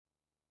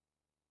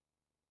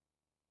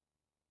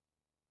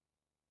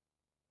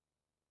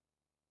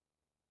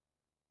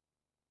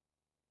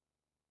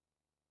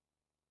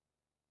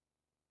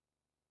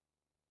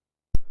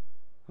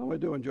How am I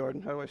doing,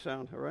 Jordan? How do I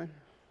sound? All right?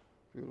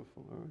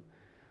 Beautiful. All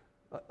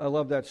right. I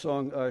love that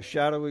song.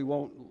 Shadow he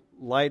won't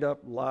light up,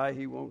 lie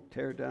he won't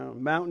tear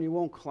down. Mountain you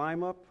won't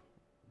climb up.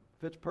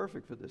 Fits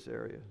perfect for this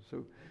area.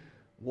 So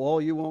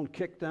wall you won't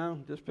kick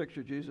down. Just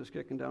picture Jesus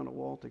kicking down a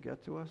wall to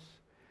get to us.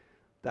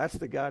 That's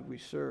the God we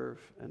serve.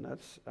 And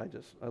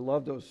I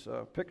love those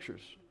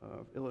pictures,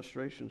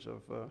 illustrations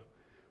of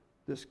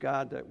this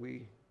God that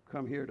we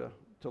come here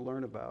to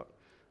learn about.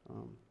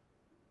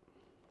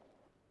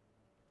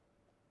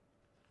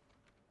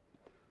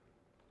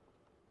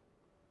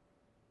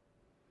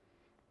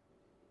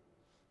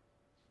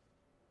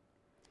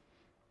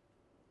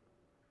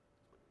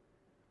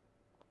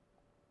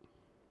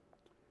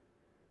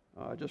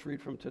 I just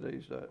read from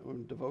today's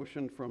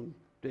devotion from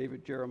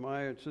David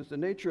Jeremiah. It says, the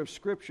nature of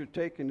Scripture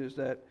taken is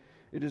that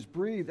it is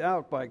breathed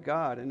out by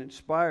God and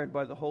inspired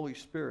by the Holy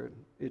Spirit.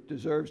 It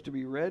deserves to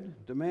be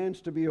read,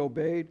 demands to be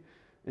obeyed,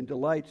 and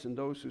delights in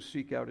those who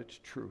seek out its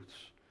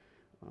truths.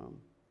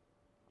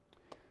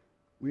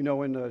 We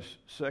know in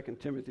 2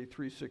 Timothy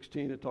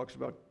 3:16 it talks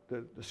about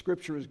the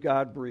Scripture is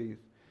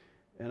God-breathed.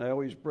 And I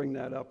always bring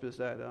that up is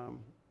that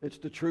it's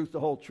the truth,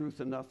 the whole truth,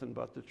 and nothing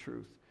but the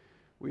truth.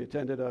 We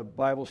attended a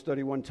Bible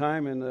study one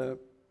time, and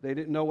they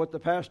didn't know what the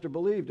pastor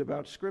believed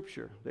about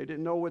Scripture. They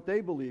didn't know what they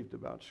believed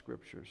about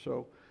Scripture.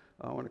 So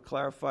I want to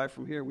clarify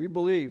from here. We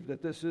believe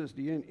that this is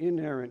the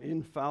inerrant,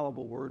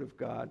 infallible Word of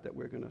God that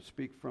we're going to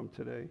speak from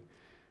today.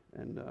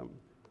 And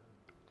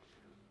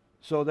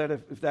so that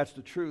if that's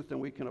the truth, then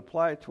we can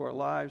apply it to our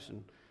lives.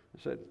 And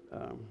I said,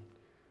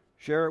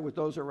 share it with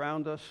those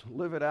around us,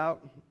 live it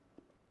out.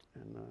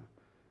 And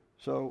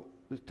so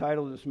the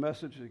title of this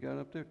message, you got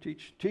up there,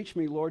 Teach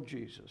Me, Lord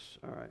Jesus.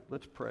 All right,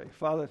 let's pray.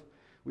 Father,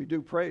 we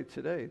do pray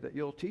today that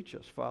you'll teach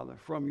us, Father,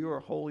 from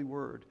your holy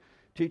word.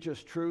 Teach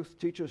us truth.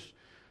 Teach us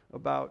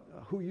about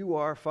who you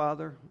are,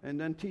 Father, and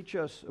then teach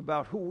us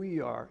about who we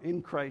are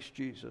in Christ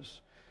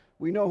Jesus.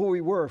 We know who we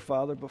were,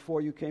 Father,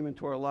 before you came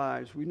into our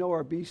lives. We know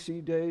our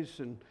BC days,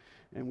 and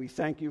we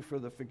thank you for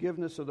the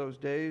forgiveness of those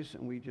days,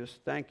 and we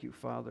just thank you,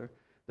 Father,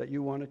 that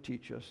you want to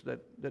teach us,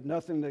 that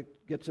nothing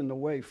that gets in the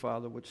way,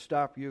 Father, would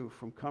stop you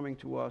from coming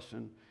to us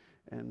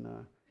and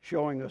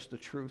showing us the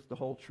truth, the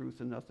whole truth,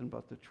 and nothing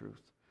but the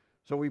truth.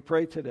 So we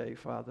pray today,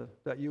 Father,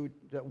 that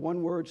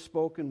one word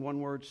spoken, one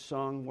word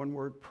sung, one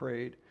word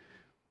prayed,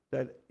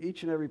 that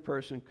each and every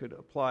person could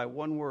apply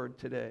one word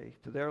today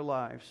to their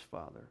lives,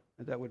 Father,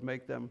 and that would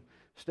make them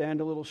stand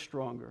a little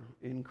stronger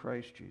in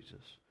Christ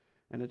Jesus.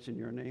 And it's in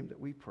your name that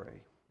we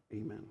pray.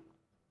 Amen.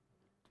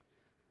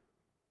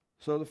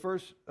 So the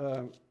first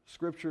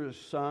scripture is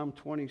Psalm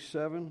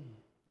 27.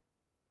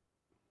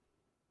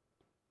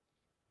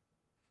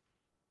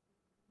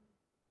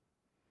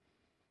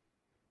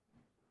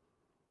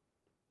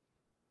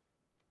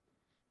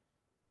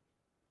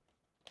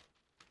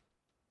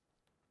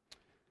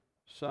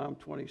 Psalm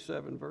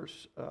 27,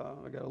 verse,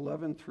 I got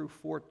 11 through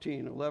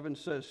 14. 11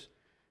 says,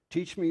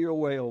 teach me your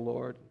way, O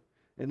Lord,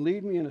 and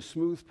lead me in a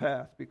smooth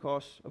path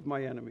because of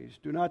my enemies.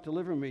 Do not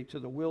deliver me to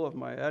the will of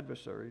my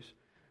adversaries.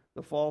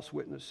 The false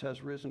witness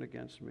has risen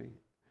against me,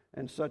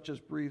 and such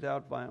as breathe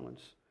out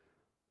violence.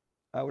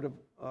 I would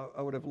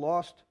have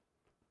lost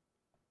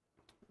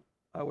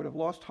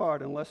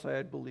heart unless I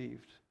had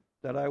believed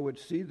that I would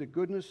see the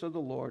goodness of the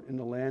Lord in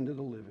the land of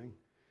the living.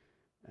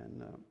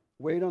 And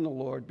wait on the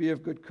Lord, be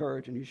of good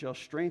courage, and you shall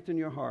strengthen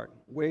your heart.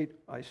 Wait,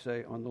 I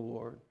say, on the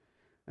Lord.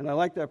 And I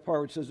like that part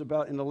where it says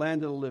about in the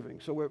land of the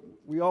living. So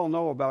we all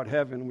know about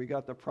heaven. We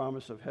got the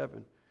promise of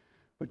heaven.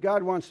 But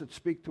God wants to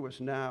speak to us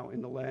now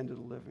in the land of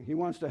the living. He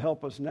wants to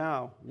help us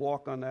now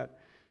walk on that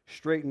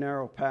straight and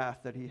narrow path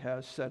that he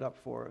has set up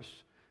for us.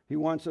 He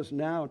wants us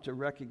now to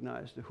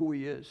recognize who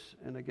he is,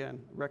 and again,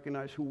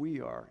 recognize who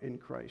we are in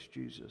Christ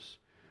Jesus.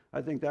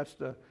 I think that's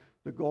the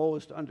goal,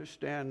 is to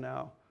understand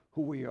now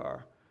who we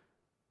are.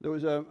 There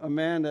was a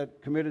man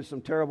that committed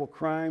some terrible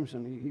crimes,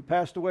 and he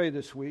passed away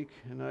this week,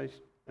 and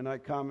I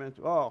comment,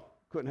 oh,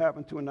 couldn't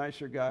happen to a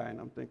nicer guy.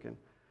 And I'm thinking,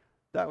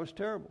 that was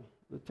terrible.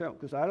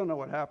 Because I don't know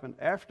what happened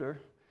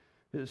after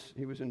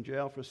he was in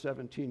jail for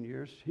 17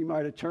 years. He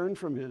might have turned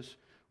from his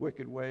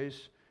wicked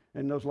ways.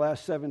 In those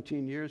last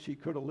 17 years, he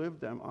could have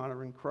lived them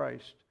honoring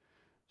Christ.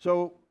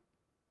 So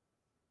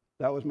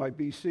that was my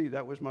BC.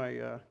 That was my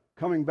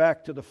coming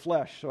back to the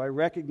flesh. So I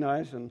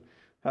recognized and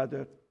had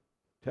to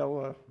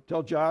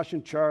tell Josh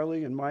and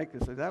Charlie and Mike,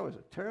 I said, that was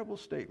a terrible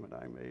statement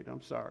I made.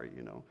 I'm sorry,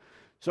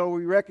 So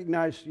we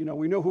recognized,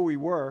 we know who we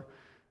were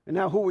and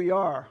now who we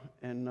are.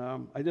 And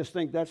I just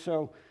think that's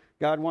how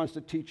God wants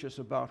to teach us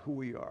about who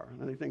we are.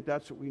 And I think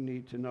that's what we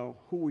need to know,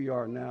 who we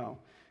are now.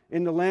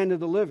 In the land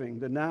of the living,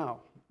 the now.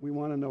 We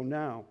want to know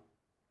now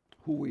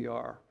who we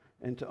are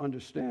and to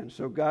understand.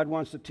 So God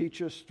wants to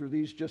teach us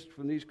through just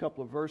from these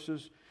couple of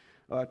verses,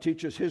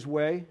 teach us his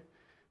way,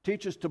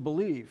 teach us to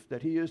believe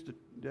that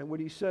that what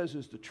he says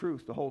is the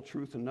truth, the whole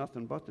truth, and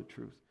nothing but the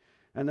truth.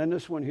 And then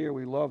this one here,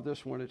 we love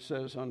this one. It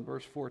says on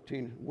verse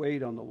 14,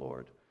 wait on the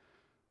Lord.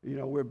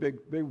 We're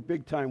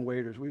big time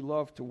waiters. We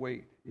love to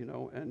wait,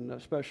 and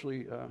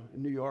especially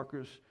New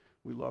Yorkers,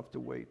 we love to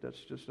wait.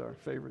 That's just our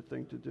favorite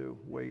thing to do.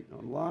 Wait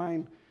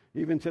online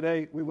Even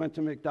today, we went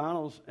to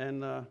McDonald's,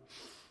 and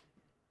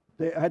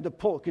they had to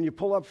pull. Can you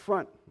pull up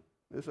front?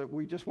 They said,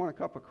 we just want a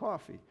cup of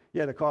coffee.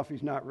 Yeah, the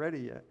coffee's not ready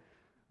yet.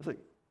 I was like,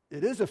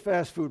 it is a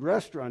fast food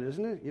restaurant,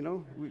 isn't it?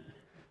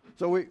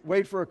 So we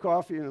wait for a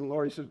coffee, and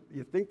Lori said,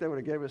 you'd think they would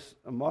have gave us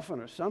a muffin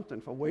or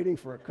something for waiting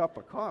for a cup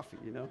of coffee,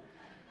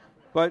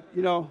 But,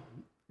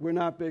 we're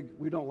not big.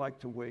 We don't like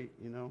to wait,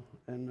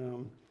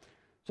 And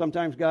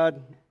sometimes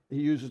God, he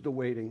uses the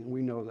waiting, and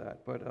we know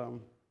that. But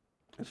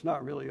it's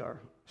not really our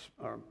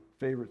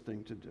favorite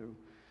thing to do.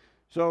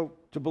 So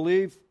to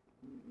believe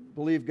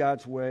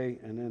God's way,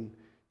 and then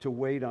to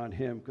wait on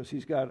him, because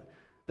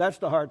that's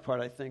the hard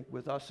part, I think,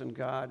 with us and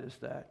God, is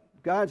that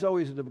God's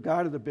always the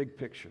God of the big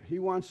picture. He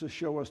wants to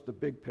show us the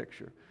big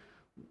picture.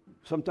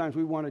 Sometimes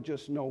we want to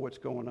just know what's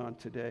going on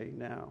today,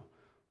 now.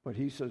 But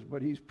he says,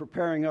 but he's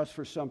preparing us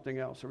for something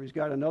else, or he's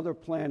got another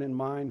plan in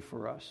mind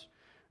for us.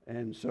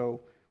 And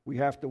so we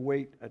have to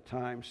wait at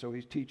times, so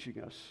he's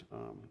teaching us.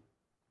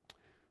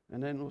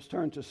 And then let's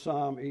turn to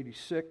Psalm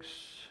 86.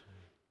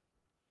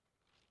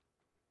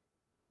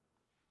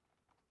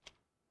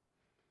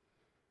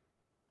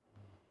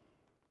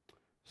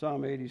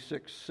 Psalm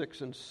 86,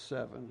 6 and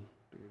 7.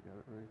 You got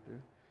it right there.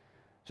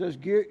 It says,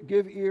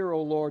 give ear,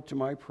 O Lord, to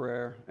my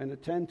prayer, and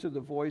attend to the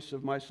voice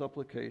of my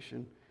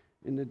supplication.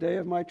 In the day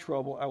of my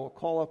trouble, I will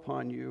call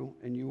upon you,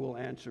 and you will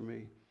answer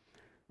me.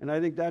 And I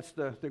think that's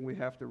the thing we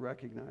have to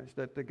recognize,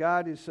 that the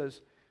God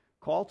says,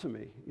 call to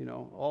me,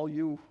 all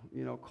you,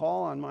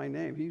 call on my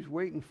name. He's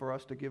waiting for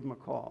us to give him a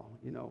call,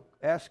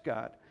 ask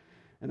God.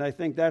 And I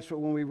think that's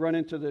what, when we run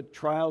into the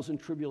trials and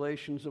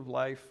tribulations of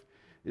life,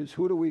 is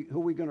who are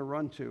we going to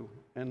run to?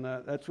 And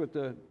that's what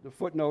the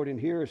footnote in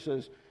here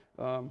says.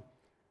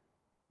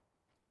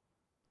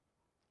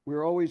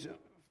 We're always,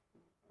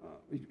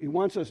 he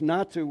wants us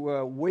not to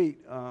wait,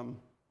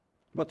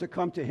 but to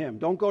come to him.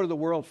 Don't go to the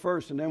world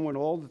first, and then when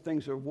all the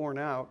things are worn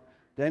out,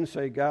 then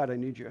say, God, I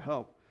need your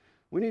help.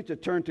 We need to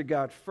turn to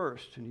God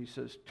first. And he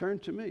says, turn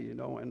to me,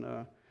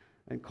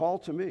 and call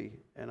to me,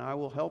 and I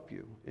will help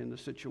you in the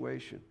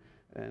situation.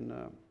 And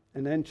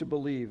then to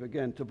believe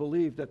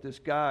that this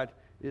God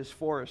is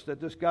for us, that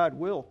this God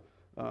will,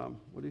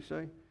 what do you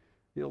say?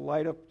 He'll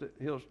light up,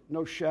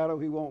 no shadow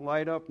he won't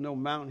light up, no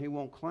mountain he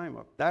won't climb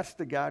up. That's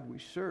the God we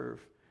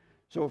serve.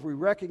 So if we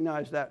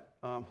recognize that,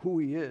 who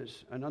he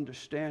is, and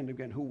understand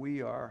again who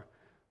we are,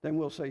 then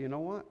we'll say, you know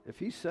what? If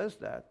he says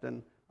that,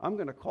 then I'm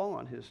going to call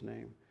on his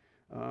name.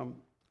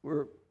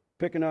 We're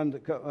picking on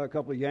a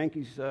couple of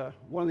Yankees.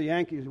 One of the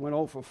Yankees went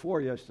 0 for 4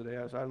 yesterday.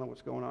 I don't know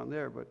what's going on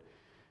there, but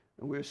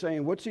we were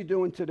saying, what's he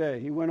doing today?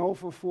 He went 0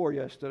 for 4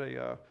 yesterday.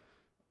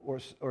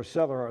 Or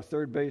Seller, our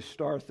third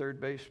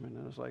baseman.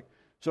 And it's like,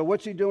 so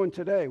what's he doing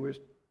today? We're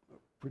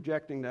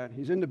projecting that.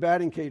 He's in the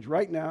batting cage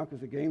right now, because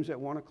the game's at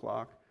 1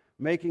 o'clock,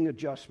 making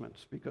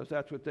adjustments, because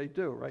that's what they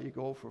do, right? You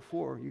go 0 for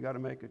 4, you got to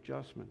make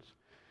adjustments.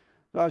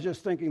 So I was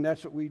just thinking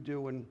that's what we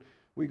do when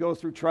we go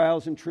through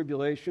trials and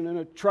tribulation. And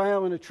a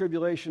trial and a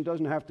tribulation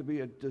doesn't have to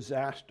be a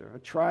disaster. A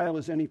trial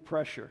is any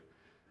pressure.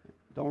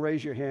 Don't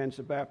raise your hands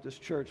at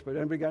Baptist Church, but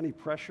anybody got any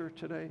pressure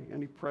today?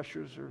 Any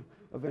pressures or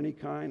of any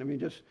kind? I mean,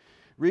 just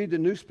read the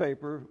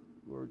newspaper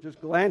or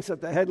just glance at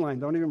the headline.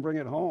 Don't even bring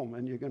it home,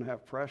 and you're going to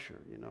have pressure,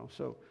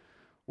 So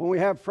when we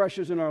have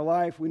pressures in our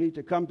life, we need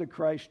to come to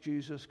Christ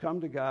Jesus,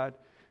 come to God,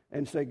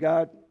 and say,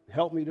 God,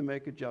 help me to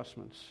make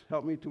adjustments.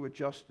 Help me to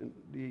adjust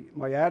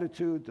my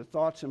attitude, the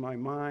thoughts in my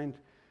mind.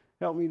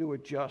 Help me to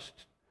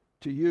adjust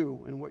to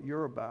you and what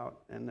you're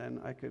about, and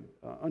then I could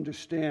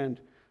understand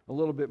a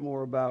little bit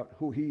more about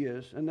who he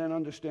is, and then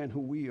understand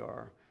who we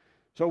are.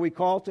 So we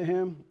call to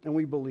him, and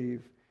we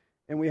believe.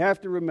 And we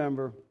have to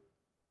remember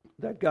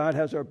that God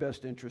has our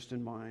best interest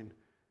in mind.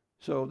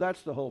 So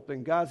that's the whole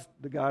thing. God's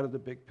the God of the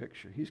big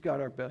picture. He's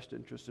got our best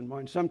interest in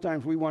mind.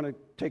 Sometimes we want to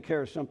take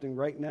care of something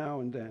right now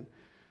and then,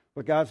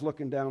 but God's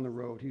looking down the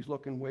road. He's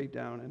looking way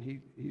down,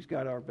 and he's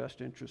got our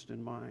best interest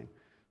in mind.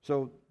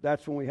 So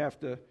that's when we have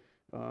to,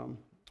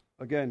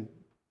 again,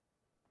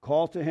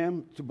 call to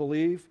him to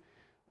believe.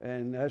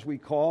 And as we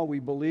call, we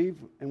believe,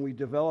 and we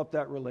develop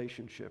that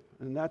relationship.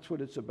 And that's what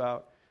it's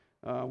about.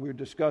 We were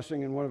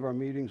discussing in one of our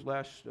meetings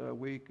last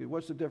week,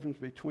 what's the difference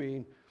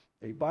between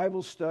a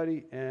Bible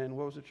study and,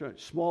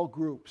 small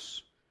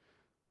groups.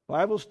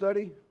 Bible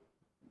study,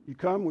 you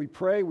come, we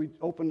pray, we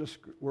open the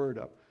word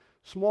up.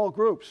 Small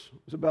groups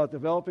is about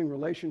developing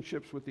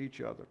relationships with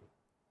each other.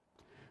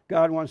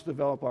 God wants to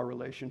develop our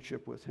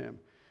relationship with him.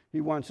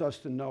 He wants us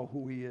to know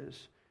who he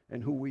is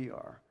and who we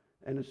are.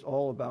 And it's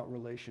all about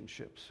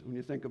relationships. When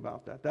you think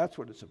about that, that's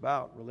what it's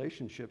about,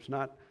 relationships,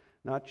 not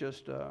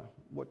just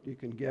what you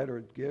can get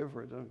or give,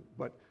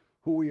 but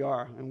who we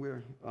are. And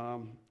we're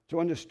to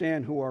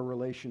understand who our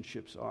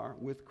relationships are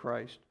with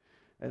Christ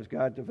as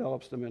God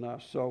develops them in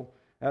us. So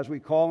as we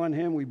call on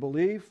him, we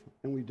believe,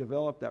 and we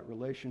develop that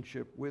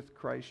relationship with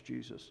Christ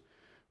Jesus.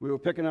 We were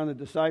picking on the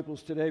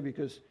disciples today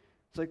because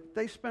it's like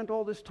they spent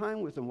all this time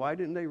with him. Why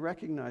didn't they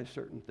recognize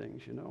certain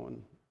things,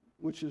 and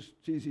which is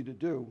it's easy to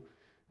do.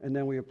 And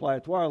then we apply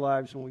it to our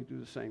lives and we do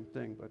the same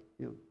thing. But,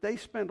 they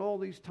spent all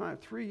these time,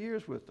 3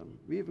 years with them,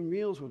 even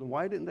meals with them.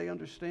 Why didn't they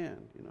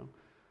understand,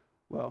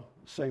 Well,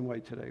 same way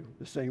today,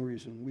 the same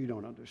reason we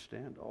don't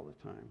understand all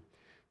the time.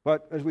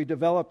 But as we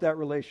develop that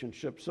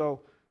relationship,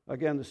 so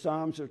again, the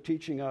Psalms are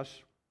teaching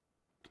us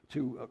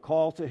to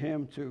call to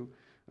Him, to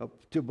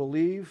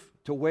believe,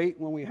 to wait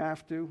when we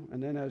have to,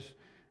 and then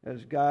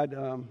as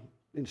God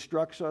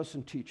instructs us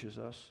and teaches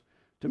us,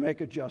 to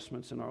make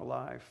adjustments in our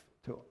life,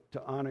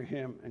 to honor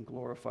Him and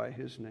glorify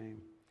His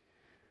name.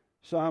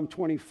 Psalm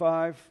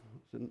 25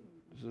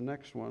 is the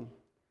next one.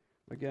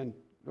 Again,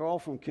 they're all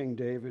from King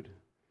David,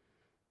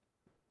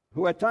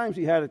 who at times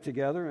he had it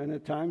together, and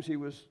at times he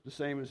was the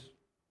same as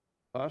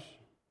us,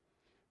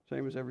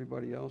 same as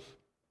everybody else.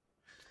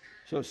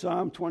 So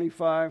Psalm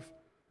 25,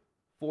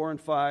 4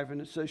 and 5, and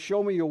it says,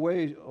 "Show me your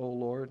ways, O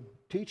Lord.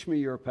 Teach me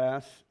your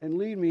paths, and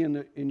lead me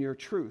in your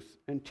truth,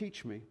 and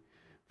teach me.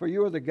 For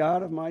you are the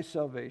God of my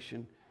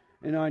salvation,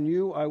 and on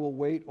you I will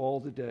wait all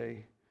the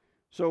day."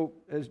 So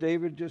as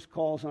David just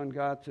calls on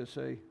God to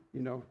say,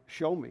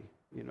 show me,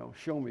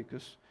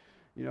 because,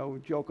 we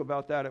joke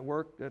about that at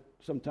work, that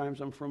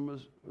sometimes I'm from,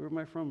 where am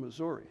I from?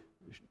 Missouri.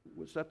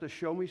 Was that the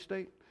show me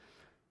state?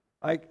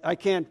 I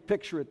can't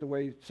picture it the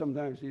way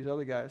sometimes these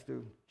other guys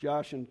do.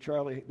 Josh and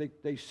Charlie,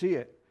 they see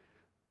it.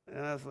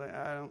 And I was like,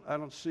 I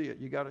don't see it.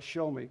 You got to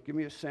show me. Give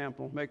me a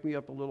sample. Make me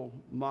up a little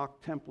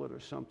mock template or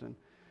something.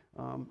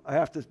 I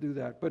have to do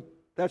that. But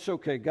that's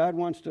okay. God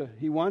wants to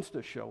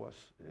show us.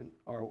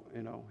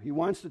 He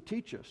wants to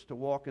teach us to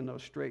walk in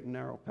those straight and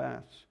narrow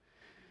paths.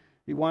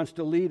 He wants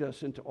to lead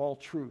us into all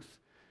truth.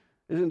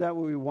 Isn't that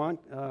what we want?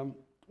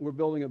 We're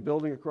building a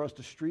building across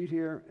the street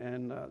here,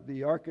 and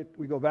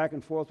we go back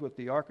and forth with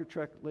the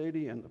architect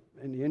lady and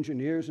the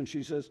engineers, and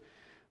she says,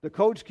 the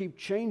codes keep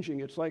changing.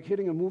 It's like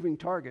hitting a moving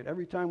target.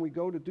 Every time we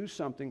go to do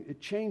something, it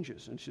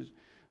changes. And she says,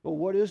 well,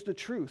 what is the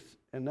truth?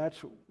 And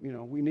that's,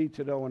 we need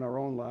to know in our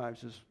own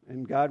lives,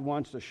 and God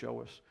wants to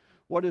show us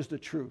what is the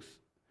truth.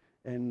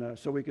 And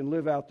so we can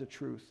live out the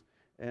truth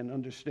and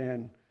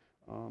understand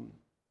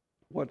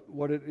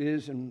what it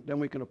is, and then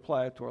we can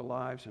apply it to our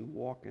lives and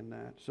walk in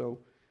that. So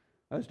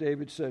as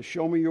David says,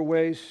 show me your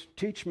ways,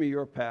 teach me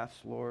your paths,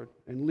 Lord,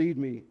 and lead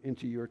me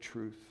into your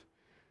truth.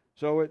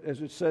 So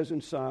as it says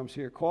in Psalms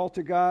here, call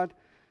to God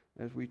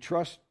as we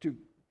trust to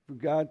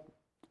God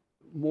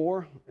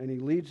more, and He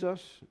leads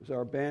us. As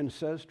our band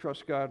says,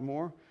 trust God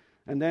more.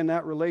 And then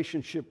that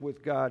relationship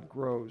with God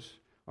grows.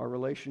 Our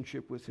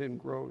relationship with Him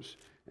grows.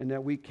 And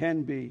that we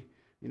can be,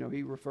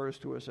 He refers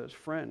to us as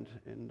friend.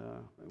 And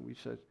we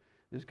said,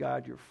 is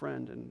God your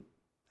friend? And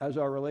as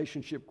our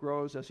relationship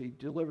grows, as He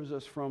delivers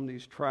us from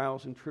these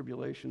trials and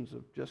tribulations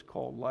of just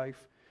called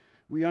life,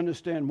 we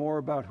understand more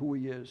about who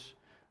He is.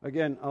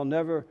 Again, I'll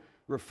never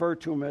refer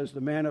to Him as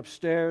the man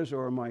upstairs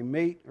or my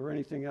mate or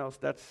anything else.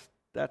 That's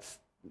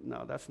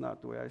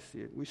not the way I see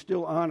it. We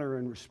still honor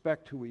and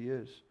respect who He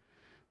is,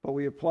 but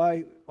we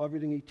apply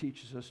everything He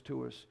teaches us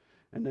to us,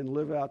 and then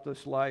live out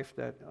this life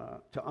that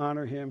to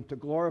honor Him, to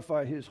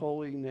glorify His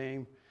holy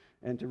name,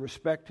 and to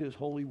respect His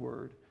holy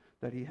word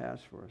that He has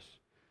for us.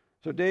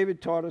 So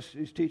David taught us,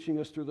 he's teaching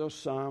us through those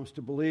Psalms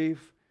to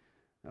believe,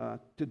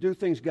 to do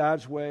things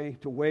God's way,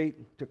 to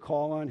wait, to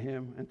call on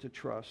Him, and to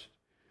trust.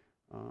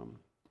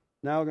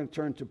 Now we're going to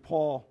turn to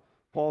Paul.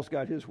 Paul's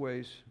got his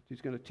ways.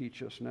 He's going to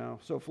teach us now.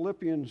 So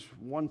Philippians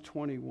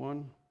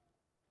 1:21.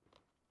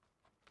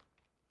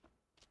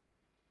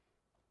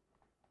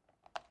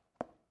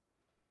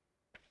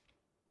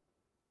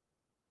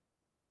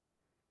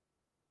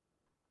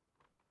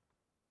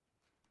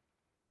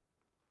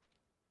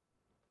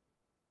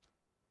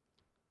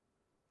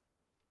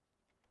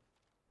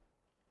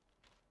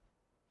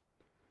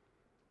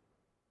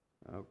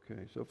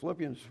 Okay, so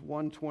Philippians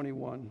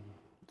 1:21,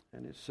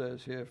 and it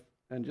says here,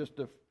 and just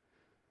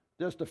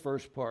the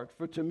first part,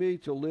 for to me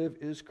to live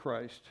is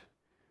Christ,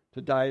 to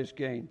die is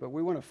gain. But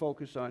we want to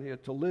focus on here,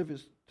 to live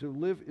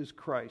is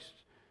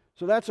Christ.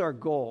 So that's our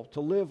goal,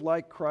 to live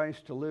like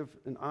Christ, to live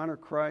and honor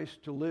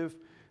Christ, to live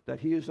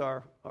that He is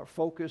our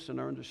focus and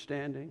our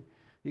understanding.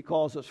 He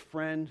calls us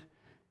friend.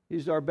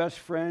 He's our best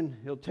friend.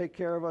 He'll take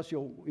care of us. He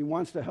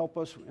wants to help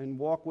us and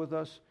walk with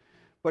us.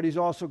 But He's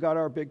also got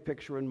our big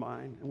picture in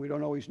mind, and we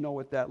don't always know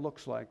what that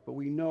looks like. But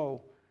we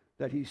know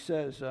that He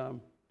says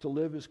to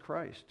live is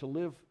Christ, to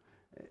live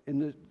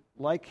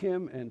like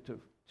Him, and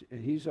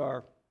He's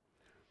our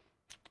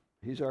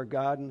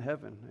God in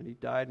heaven, and He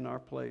died in our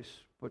place.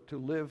 But to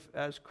live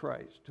as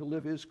Christ, to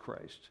live is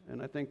Christ, and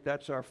I think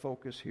that's our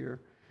focus here,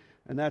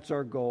 and that's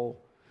our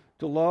goal: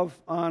 to love,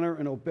 honor,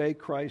 and obey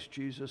Christ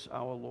Jesus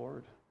our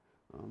Lord.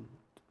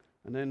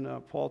 And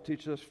then Paul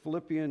teaches us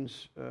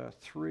Philippians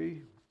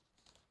 3.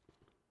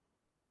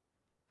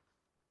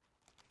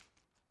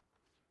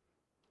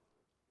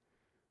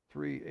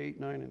 3, 8,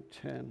 9, and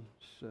 10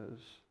 says,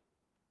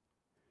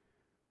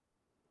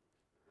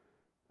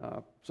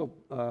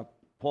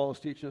 Paul is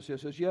teaching us here,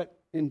 says, yet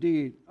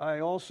indeed I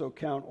also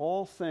count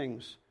all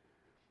things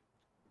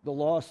the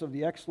loss of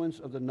the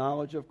excellence of the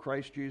knowledge of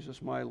Christ Jesus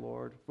my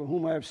Lord, for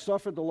whom I have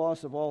suffered the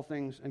loss of all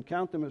things, and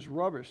count them as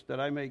rubbish, that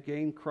I may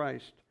gain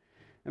Christ,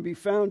 and be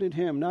found in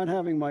Him, not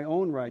having my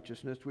own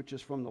righteousness, which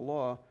is from the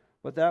law,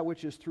 but that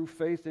which is through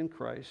faith in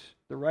Christ,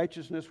 the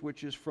righteousness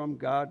which is from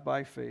God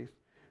by faith,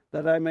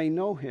 that I may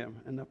know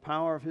him and the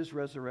power of his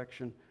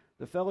resurrection,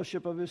 the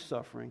fellowship of his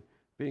suffering,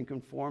 being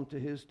conformed to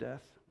his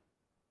death.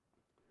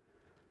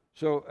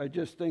 So I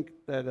just think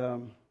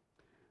that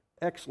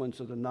excellence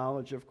of the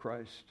knowledge of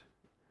Christ,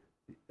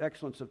 the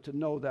excellence of to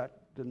know that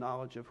the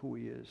knowledge of who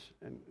he is,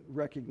 and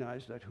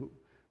recognize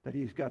that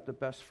he's got the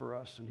best for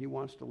us, and he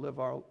wants us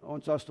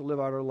to live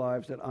out our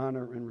lives that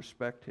honor and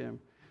respect him,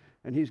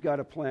 and he's got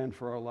a plan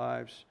for our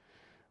lives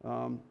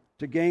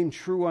to gain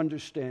true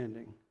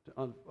understanding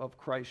of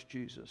Christ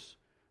Jesus.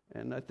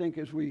 And I think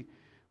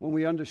when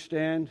we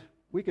understand,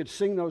 we could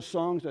sing those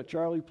songs that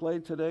Charlie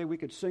played today. We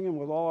could sing them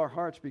with all our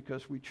hearts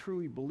because we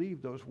truly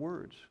believe those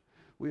words.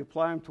 We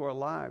apply them to our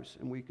lives,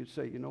 and we could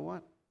say, you know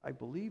what? I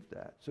believe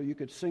that. So you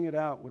could sing it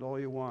out with all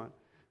you want.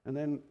 And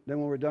then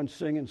when we're done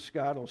singing,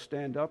 Scott will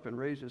stand up and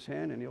raise his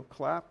hand, and he'll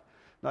clap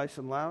nice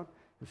and loud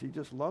because he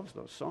just loves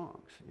those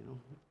songs, you know.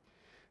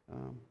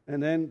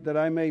 And then that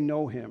I may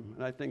know him.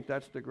 And I think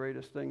that's the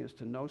greatest thing, is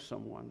to know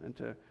someone and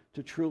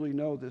to truly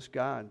know this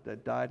God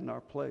that died in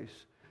our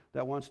place,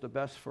 that wants the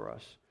best for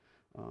us.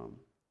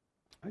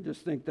 I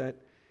just think that,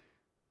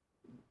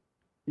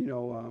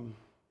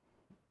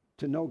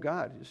 to know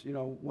God is,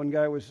 one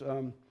guy was,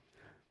 the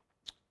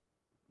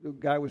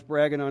guy was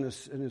bragging on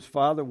his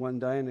father one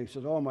day, and he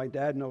says, "Oh, my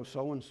dad knows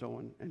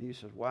so-and-so." And he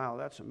says, "Wow,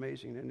 that's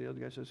amazing." And the other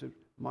guy says,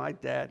 "My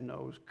dad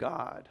knows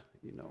God,"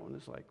 and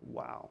it's like,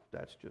 wow,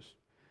 that's just,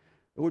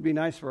 it would be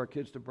nice for our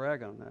kids to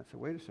brag on that. So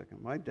wait a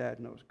second, my dad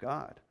knows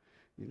God,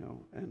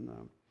 and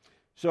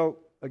so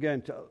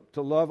again,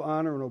 to love,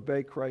 honor, and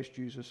obey Christ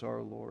Jesus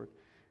our Lord.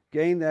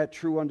 Gain that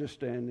true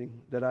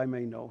understanding that I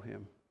may know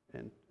him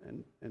and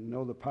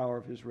know the power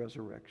of his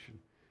resurrection.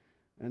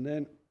 And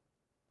then,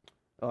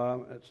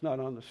 it's not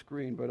on the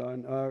screen, but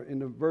in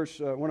the verse,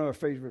 one of our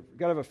favorite,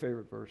 got to have a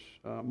favorite verse.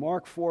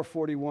 Mark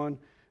 4:41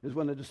 is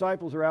when the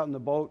disciples are out in the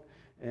boat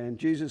and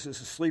Jesus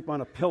is asleep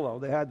on a pillow.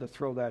 They had to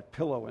throw that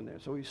pillow in there.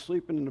 So he's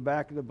sleeping in the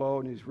back of the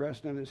boat and he's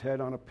resting his head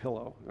on a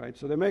pillow, right?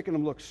 So they're making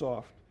him look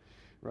soft,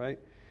 right?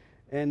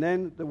 And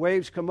then the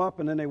waves come up,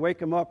 and then they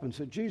wake him up and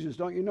say, "Jesus,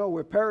 don't you know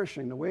we're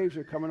perishing? The waves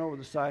are coming over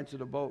the sides of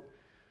the boat."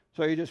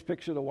 So you just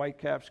picture the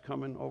whitecaps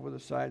coming over the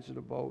sides of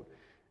the boat.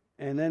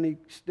 And then he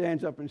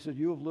stands up and says,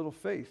 "You have little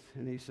faith."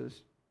 And he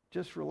says,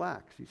 "Just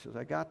relax." He says,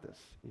 "I got this,"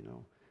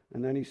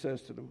 And then he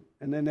says to them,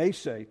 and then they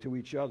say to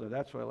each other,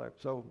 that's what I like.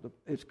 So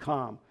it's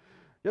calm.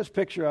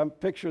 I'm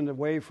picturing the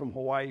wave from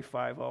Hawaii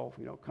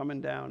 5-0,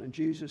 coming down. And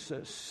Jesus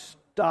says,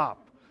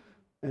 "Stop."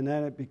 And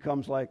then it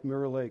becomes like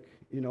Mirror Lake,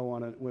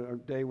 on a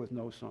day with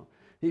no sun.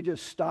 He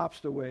just stops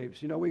the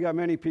waves. We got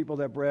many people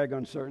that brag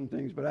on certain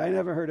things, but I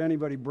never heard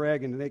anybody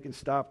bragging that they can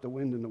stop the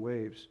wind and the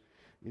waves,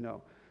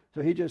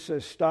 So he just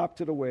says, "Stop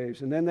to the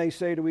waves." And then they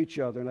say to each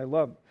other, and I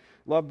love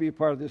to be a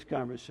part of this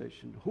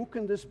conversation, "Who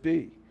can this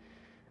be?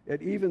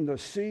 That even the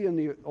sea and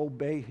the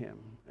obey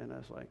him." And I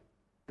was like,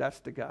 that's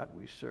the God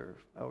we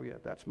serve. Oh yeah,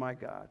 that's my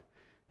God.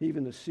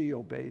 Even the sea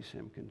obeys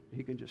him.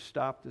 He can just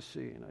stop the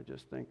sea. And I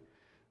just think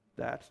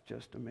that's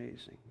just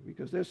amazing.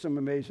 Because there's some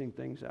amazing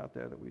things out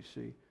there that we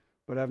see.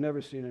 But I've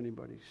never seen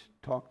anybody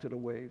talk to the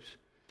waves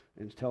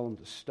and tell them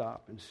to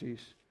stop and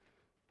cease.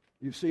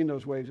 You've seen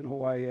those waves in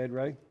Hawaii, Ed,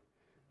 right?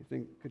 You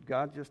think, could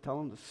God just tell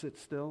them to sit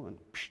still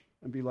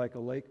and be like a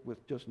lake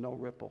with just no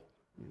ripple?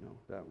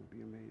 That would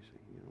be amazing,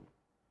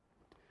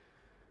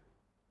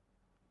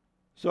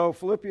 So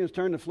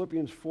turn to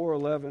Philippians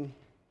 4:11.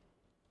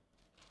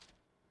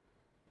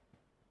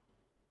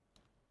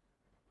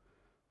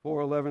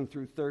 4:11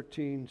 through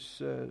 13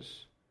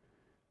 says,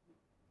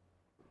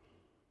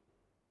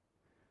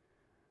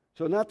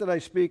 "So not that I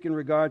speak in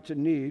regard to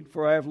need,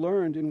 for I have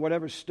learned in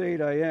whatever state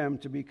I am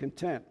to be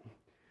content.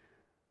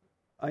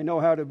 I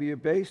know how to be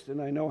abased,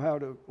 and I know how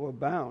to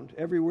abound.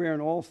 Everywhere in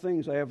all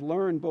things I have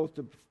learned both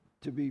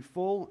to be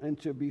full and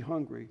to be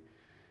hungry,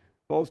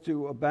 both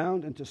to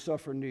abound and to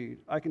suffer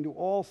need. I can do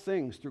all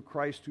things through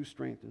Christ who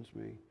strengthens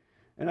me."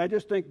 And I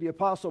just think the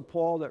Apostle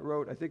Paul that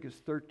wrote, I think it's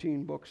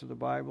 13 books of the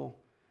Bible,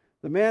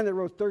 the man that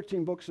wrote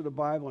 13 books of the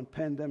Bible and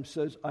penned them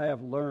says, "I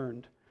have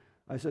learned."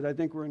 I said, I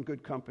think we're in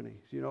good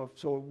company.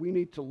 So we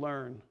need to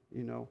learn,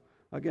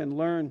 Again,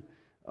 learn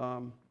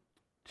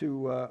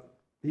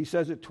he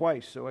says it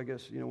twice, so I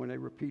guess, when they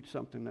repeat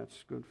something,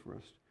 that's good for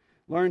us.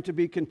 Learn to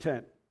be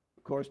content.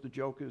 Of course, the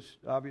joke is,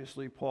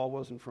 obviously, Paul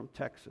wasn't from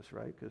Texas,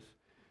 right? Because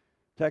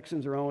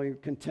Texans are only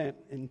content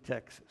in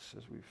Texas,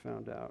 as we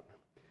found out.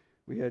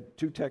 We had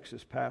 2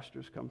 Texas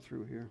pastors come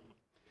through here.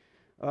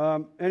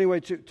 Anyway,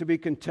 to be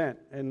content.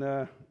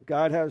 And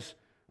God has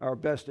our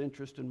best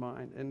interest in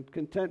mind. And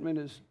contentment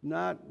is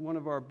not one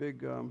of our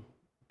big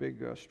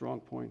strong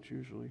points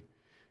usually.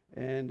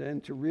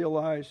 And to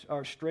realize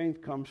our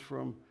strength comes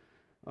from,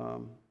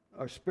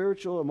 our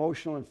spiritual,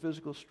 emotional, and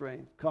physical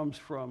strength comes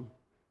from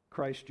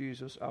Christ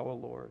Jesus our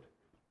Lord.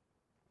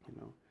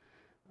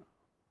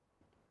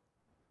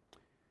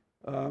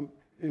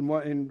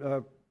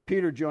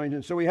 Peter joined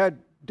in. So we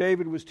had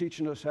David was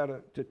teaching us how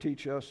to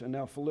teach us, and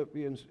now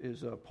Philippians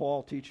is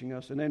Paul teaching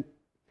us. And then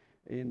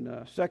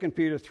in 2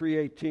 Peter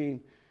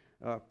 3:18,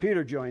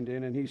 Peter joined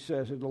in, and he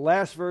says, in the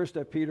last verse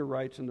that Peter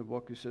writes in the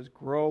book, he says,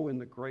 grow in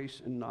the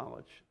grace and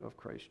knowledge of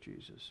Christ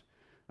Jesus.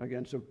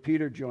 Again, so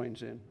Peter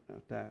joins in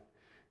at that.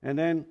 And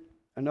then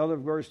another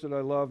verse that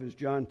I love is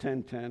John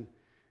 10:10,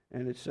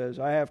 and it says,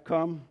 I have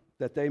come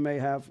that they may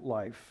have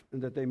life,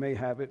 and that they may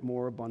have it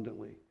more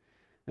abundantly.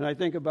 And I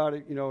think about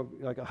it,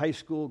 like a high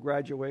school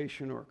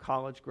graduation or a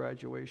college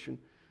graduation.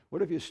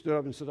 What if you stood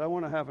up and said, I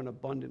want to have an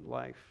abundant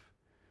life?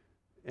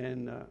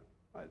 And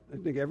I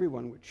think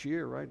everyone would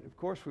cheer, right? Of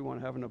course we want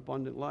to have an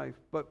abundant life.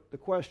 But the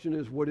question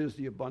is, what is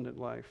the abundant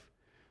life?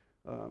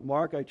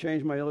 Mark, I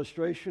changed my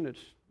illustration. It's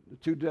the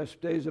 2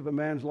 days of a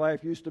man's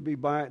life used to be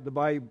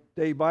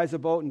day he buys a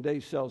boat and day he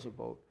sells a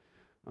boat.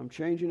 I'm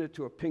changing it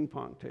to a ping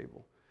pong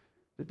table.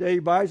 The day he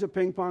buys a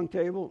ping pong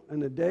table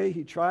and the day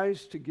he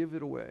tries to give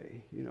it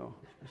away.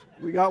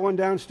 We got one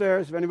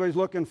downstairs if anybody's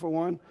looking for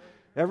one.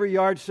 Every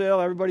yard sale,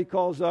 everybody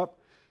calls up.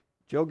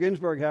 Joe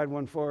Ginsberg had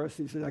one for us.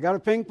 He said, I got a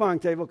ping pong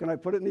table. Can I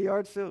put it in the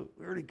yard sale?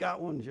 We already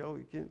got one, Joe.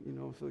 You can't,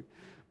 So,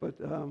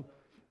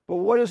 but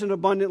what is an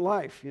abundant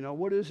life?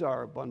 What is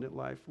our abundant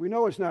life? We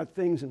know it's not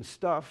things and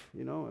stuff,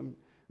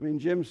 I mean,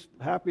 Jim's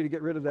happy to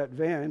get rid of that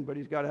van, but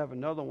he's got to have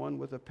another one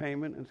with a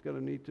payment, and it's going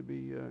to need to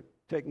be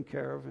taken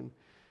care of. And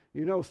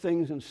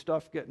things and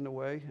stuff get in the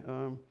way.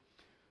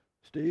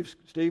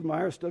 Steve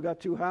Meyer still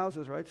got 2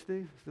 houses, right,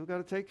 Steve? Still got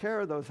to take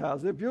care of those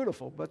houses. They're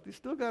beautiful, but you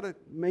still got to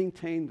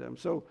maintain them.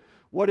 So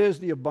what is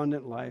the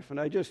abundant life? And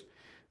I just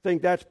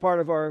think that's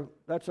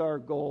that's our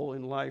goal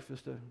in life,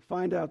 is to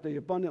find out the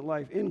abundant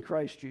life in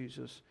Christ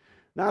Jesus,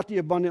 not the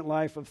abundant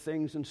life of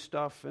things and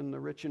stuff and the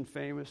rich and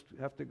famous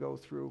have to go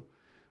through.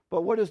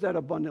 But what is that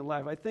abundant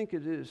life? I think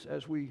it is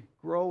as we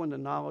grow in the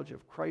knowledge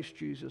of Christ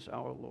Jesus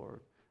our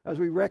Lord, as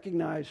we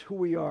recognize who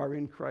we are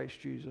in Christ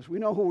Jesus. We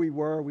know who we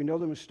were. We know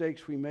the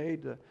mistakes we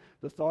made,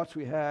 the thoughts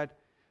we had.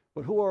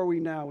 But who are we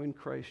now in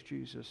Christ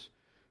Jesus?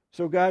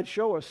 So God,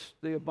 show us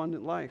the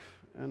abundant life.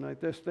 And I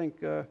just think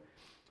the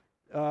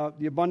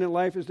abundant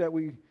life is that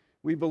we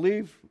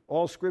believe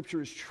all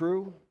Scripture is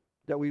true,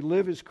 that we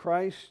live as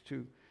Christ,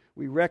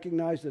 we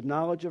recognize the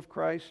knowledge of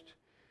Christ,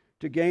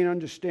 to gain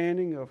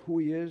understanding of who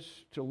He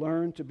is, to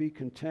learn to be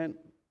content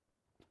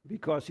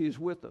because He is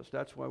with us.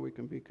 That's why we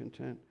can be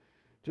content.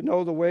 To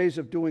know the ways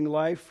of doing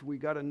life, we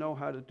got to know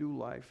how to do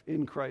life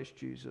in Christ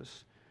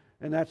Jesus.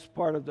 And that's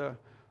part of the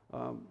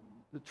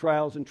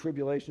trials and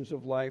tribulations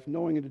of life,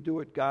 knowing to do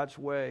it God's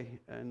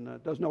way.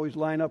 And doesn't always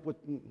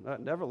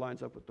never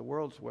lines up with the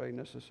world's way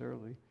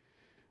necessarily.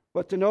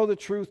 But to know the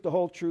truth, the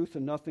whole truth,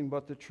 and nothing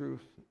but the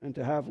truth, and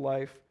to have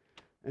life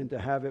and to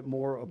have it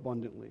more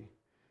abundantly.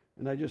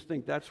 And I just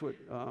think that's what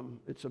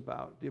it's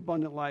about. The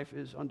abundant life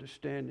is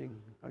understanding,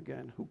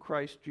 again, who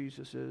Christ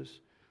Jesus is,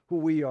 who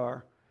we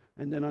are,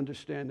 and then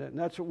understand that. And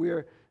that's what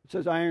it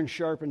says iron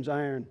sharpens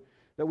iron,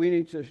 that we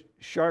need to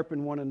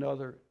sharpen one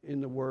another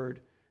in the Word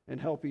and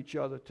help each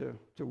other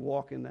to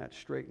walk in that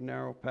straight and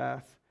narrow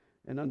path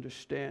and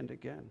understand,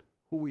 again,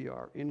 who we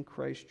are in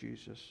Christ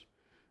Jesus.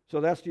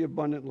 So that's the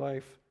abundant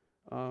life.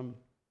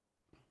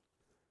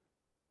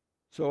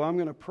 So I'm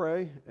going to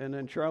pray, and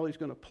then Charlie's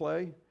going to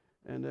play.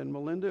 And then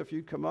Melinda, if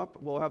you'd come up,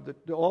 we'll have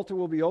the altar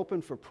will be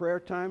open for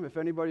prayer time. If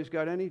anybody's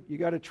got you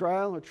got a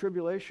trial, a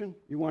tribulation,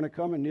 you want to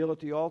come and kneel at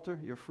the altar,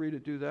 you're free to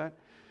do that.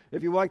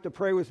 If you'd like to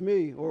pray with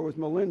me or with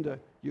Melinda,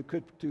 you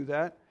could do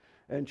that.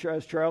 And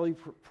as Charlie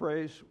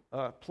plays,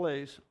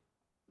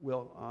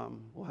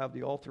 we'll have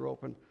the altar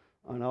open,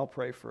 and I'll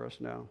pray for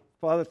us now.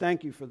 Father,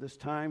 thank you for this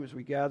time as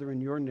we gather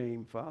in your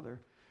name,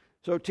 Father.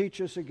 So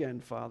teach us again,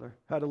 Father,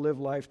 how to live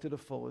life to the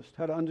fullest,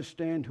 how to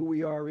understand who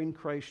we are in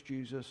Christ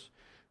Jesus.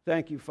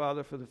 Thank you,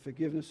 Father, for the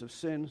forgiveness of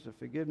sins, the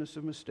forgiveness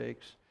of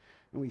mistakes.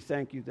 And we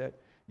thank you that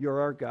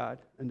you're our God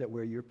and that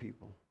we're your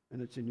people.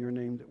 And it's in your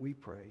name that we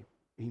pray.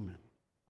 Amen.